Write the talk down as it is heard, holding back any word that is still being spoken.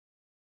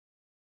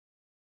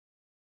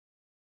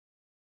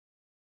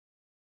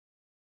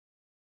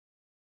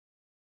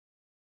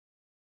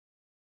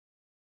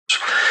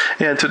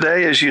And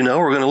today, as you know,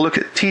 we're going to look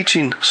at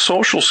teaching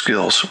social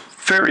skills.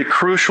 Very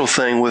crucial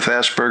thing with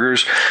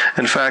Asperger's.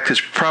 In fact,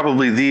 it's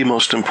probably the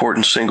most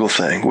important single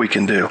thing we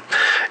can do.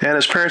 And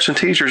as parents and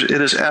teachers,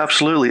 it is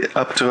absolutely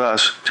up to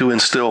us to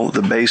instill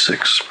the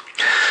basics.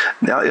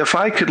 Now, if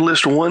I could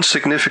list one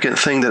significant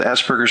thing that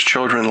Asperger's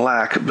children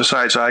lack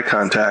besides eye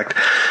contact,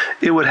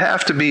 it would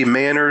have to be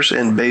manners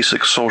and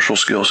basic social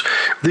skills.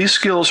 These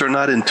skills are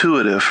not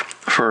intuitive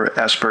for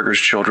Asperger's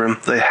children.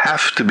 They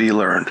have to be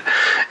learned.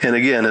 And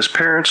again, as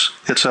parents,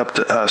 it's up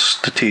to us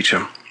to teach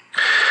them.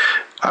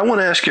 I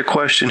want to ask you a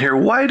question here.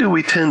 Why do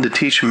we tend to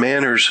teach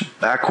manners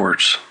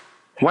backwards?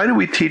 Why do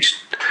we teach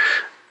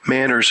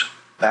manners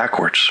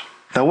backwards?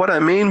 Now, what I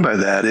mean by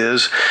that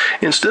is,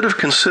 instead of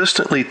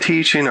consistently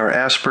teaching our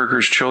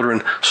Asperger's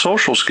children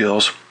social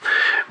skills,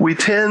 we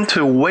tend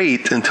to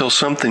wait until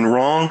something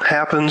wrong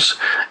happens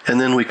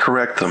and then we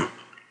correct them.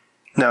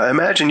 Now,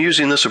 imagine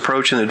using this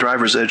approach in a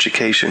driver's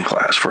education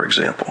class, for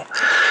example.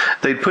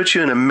 They'd put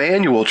you in a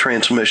manual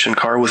transmission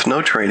car with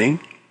no training.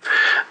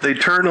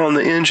 They'd turn on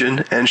the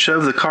engine and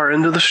shove the car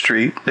into the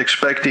street,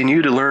 expecting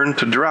you to learn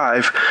to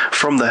drive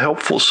from the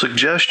helpful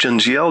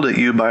suggestions yelled at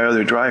you by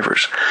other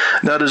drivers.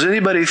 Now, does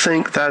anybody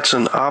think that's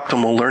an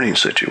optimal learning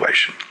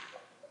situation?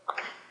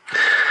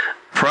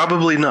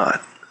 Probably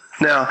not.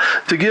 Now,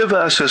 to give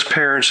us as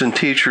parents and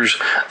teachers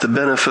the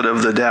benefit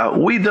of the doubt,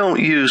 we don't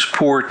use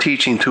poor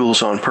teaching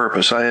tools on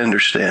purpose. I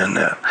understand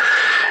that.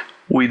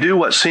 We do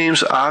what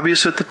seems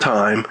obvious at the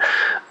time,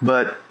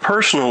 but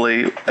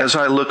personally, as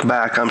I look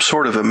back, I'm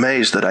sort of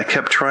amazed that I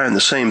kept trying the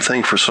same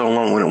thing for so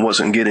long when it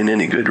wasn't getting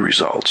any good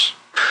results.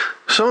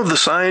 Some of the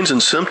signs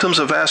and symptoms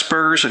of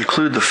Asperger's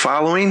include the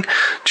following.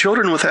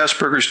 Children with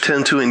Asperger's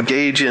tend to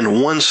engage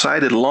in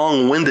one-sided,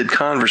 long-winded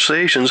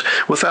conversations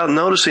without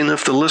noticing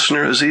if the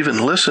listener is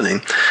even listening.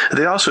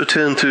 They also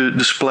tend to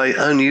display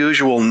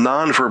unusual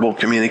nonverbal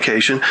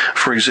communication.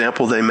 For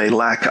example, they may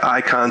lack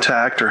eye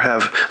contact or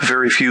have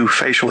very few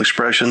facial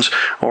expressions,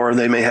 or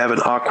they may have an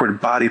awkward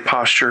body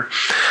posture.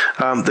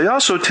 They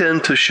also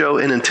tend to show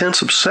an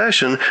intense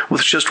obsession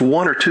with just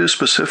one or two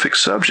specific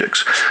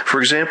subjects. For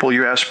example,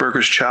 your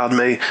Asperger's child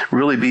may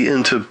really be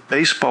into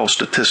baseball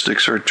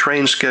statistics or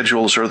train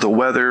schedules or the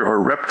weather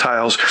or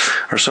reptiles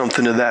or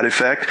something to that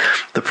effect.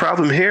 The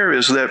problem here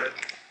is that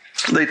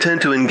they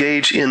tend to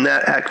engage in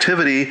that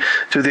activity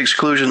to the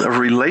exclusion of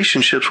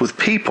relationships with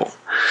people.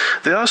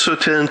 They also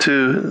tend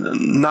to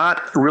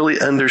not really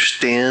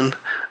understand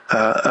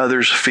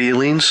others'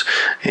 feelings,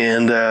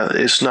 and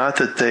it's not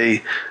that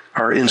they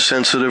are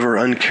insensitive or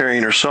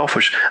uncaring or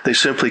selfish. They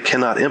simply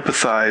cannot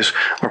empathize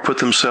or put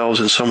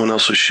themselves in someone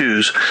else's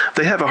shoes.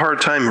 They have a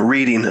hard time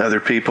reading other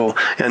people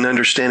and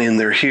understanding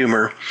their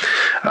humor.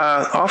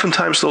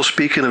 Oftentimes they'll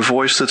speak in a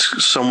voice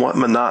that's somewhat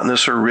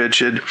monotonous or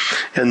rigid,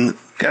 and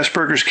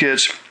Asperger's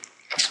kids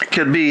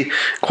can be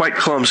quite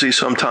clumsy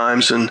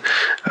sometimes, and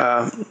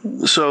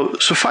so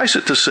suffice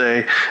it to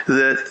say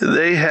that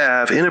they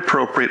have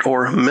inappropriate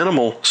or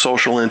minimal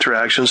social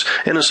interactions,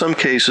 and in some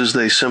cases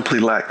they simply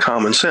lack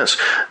common sense.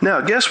 Now,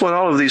 guess what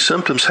all of these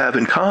symptoms have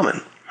in common?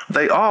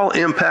 They all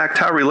impact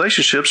how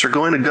relationships are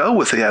going to go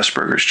with the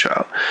Asperger's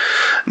child.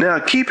 Now,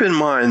 keep in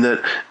mind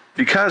that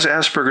because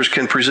Asperger's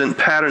can present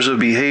patterns of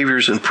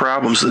behaviors and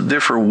problems that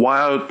differ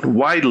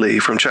widely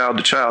from child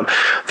to child,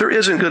 there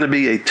isn't going to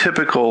be a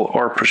typical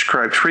or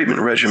prescribed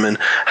treatment regimen.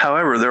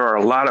 However, there are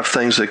a lot of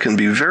things that can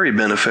be very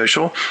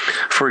beneficial.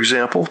 For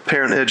example,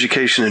 parent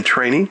education and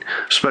training,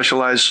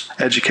 specialized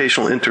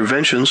educational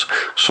interventions,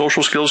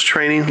 social skills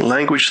training,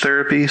 language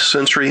therapy,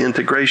 sensory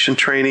integration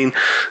training,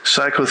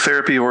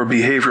 psychotherapy or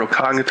behavioral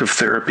cognitive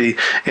therapy,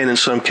 and in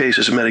some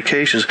cases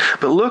medications.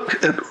 But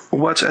look at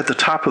what's at the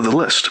top of the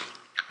list.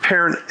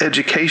 Parent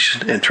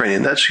education and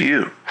training. That's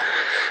you.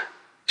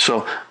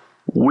 So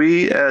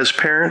we as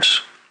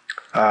parents,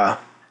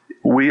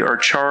 we are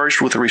charged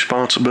with the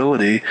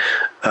responsibility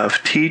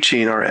of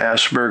teaching our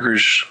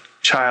Asperger's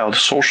child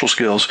social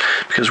skills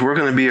because we're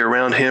going to be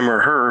around him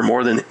or her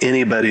more than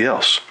anybody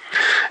else.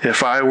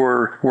 If I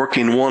were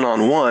working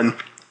one-on-one,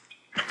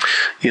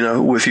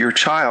 with your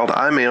child,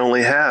 I may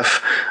only have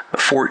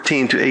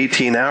 14 to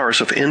 18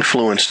 hours of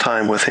influence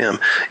time with him.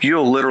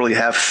 You'll literally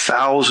have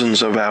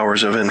thousands of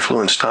hours of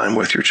influence time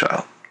with your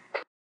child.